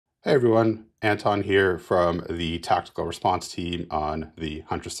Hey everyone, Anton here from the tactical response team on the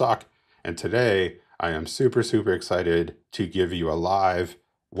Hunter SOC. And today I am super excited to give you a live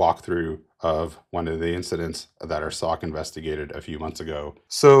walkthrough of one of the incidents that our SOC investigated a few months ago.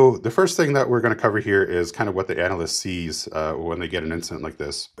 So the first thing that we're going to cover here is kind of what the analyst sees when they get an incident like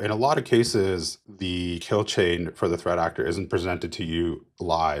this. In a lot of cases, the kill chain for the threat actor isn't presented to you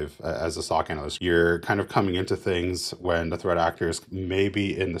live as a SOC analyst. You're kind of coming into things when the threat actor is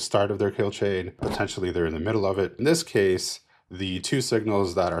maybe in the start of their kill chain, potentially they're in the middle of it. In this case, the two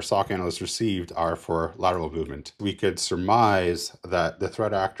signals that our SOC analyst received are for lateral movement. We could surmise that the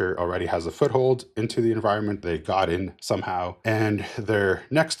threat actor already has a foothold into the environment. They got in somehow, and their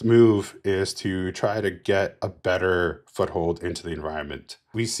next move is to try to get a better foothold into the environment.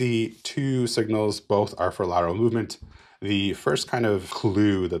 We see two signals, both are for lateral movement. The first kind of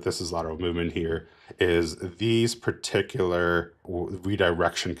clue that this is lateral movement here is these particular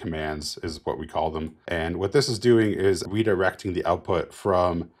redirection commands is what we call them. And what this is doing is redirecting the output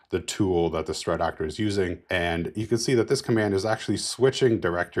from the tool that the threat actor is using. And you can see that this command is actually switching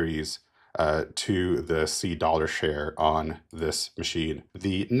directories to the C dollar share on this machine.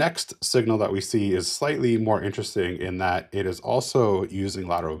 The next signal that we see is slightly more interesting in that it is also using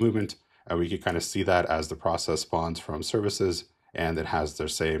lateral movement. And we can kind of see that as the process spawns from services and it has their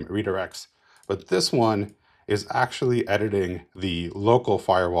same redirects. But this one is actually editing the local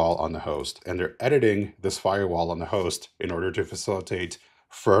firewall on the host. And they're editing this firewall on the host in order to facilitate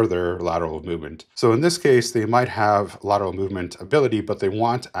further lateral movement. So in this case, they might have lateral movement ability, but they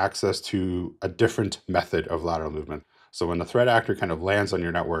want access to a different method of lateral movement. So when the threat actor kind of lands on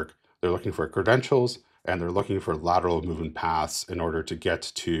your network, they're looking for credentials and they're looking for lateral movement paths in order to get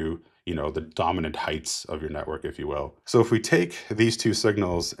to the dominant heights of your network, if you will. So if we take these two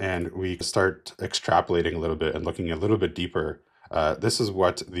signals and we start extrapolating a little bit and looking a little bit deeper, this is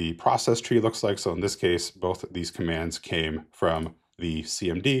what the process tree looks like. So in this case, both of these commands came from the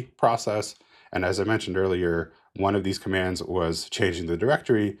CMD process. And as I mentioned earlier, one of these commands was changing the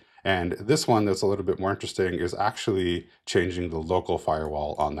directory. And this one that's a little bit more interesting is actually changing the local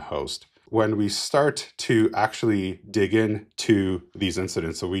firewall on the host. When we start to actually dig into these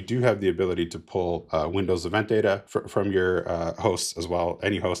incidents, so we do have the ability to pull Windows event data from your hosts as well,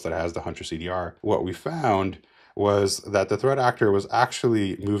 any host that has the Hunter CDR. What we found was that the threat actor was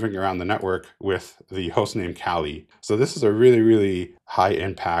actually moving around the network with the host name Kali. So this is a really high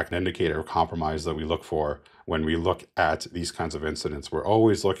impact indicator of compromise that we look for when we look at these kinds of incidents. We're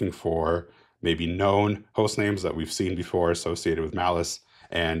always looking for maybe known host names that we've seen before associated with malice,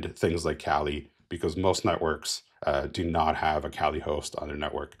 and things like Kali, because most networks do not have a Kali host on their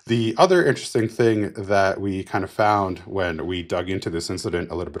network. The other interesting thing that we kind of found when we dug into this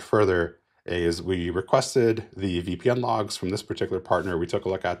incident a little bit further is we requested the VPN logs from this particular partner. We took a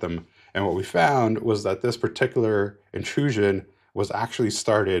look at them, and what we found was that this particular intrusion was actually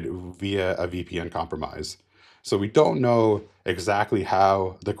started via a VPN compromise. So we don't know exactly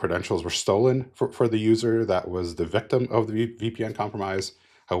how the credentials were stolen for the user that was the victim of the VPN compromise.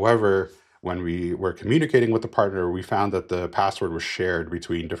 However, when we were communicating with the partner, we found that the password was shared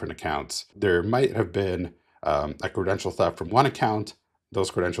between different accounts. There might have been a credential theft from one account. Those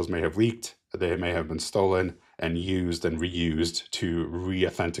credentials may have leaked. They may have been stolen and used and reused to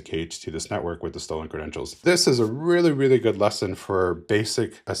re-authenticate to this network with the stolen credentials. This is a really good lesson for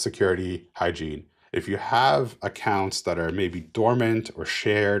basic security hygiene. If you have accounts that are maybe dormant or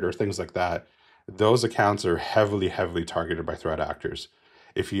shared or things like that, those accounts are heavily targeted by threat actors.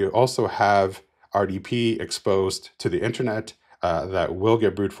 If you also have RDP exposed to the internet, that will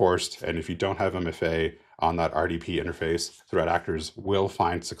get brute forced. And if you don't have MFA on that RDP interface, threat actors will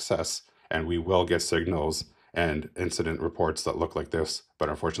find success and we will get signals and incident reports that look like this, but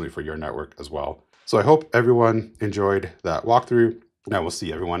unfortunately for your network as well. So I hope everyone enjoyed that walkthrough, and I will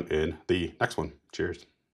see everyone in the next one. Cheers.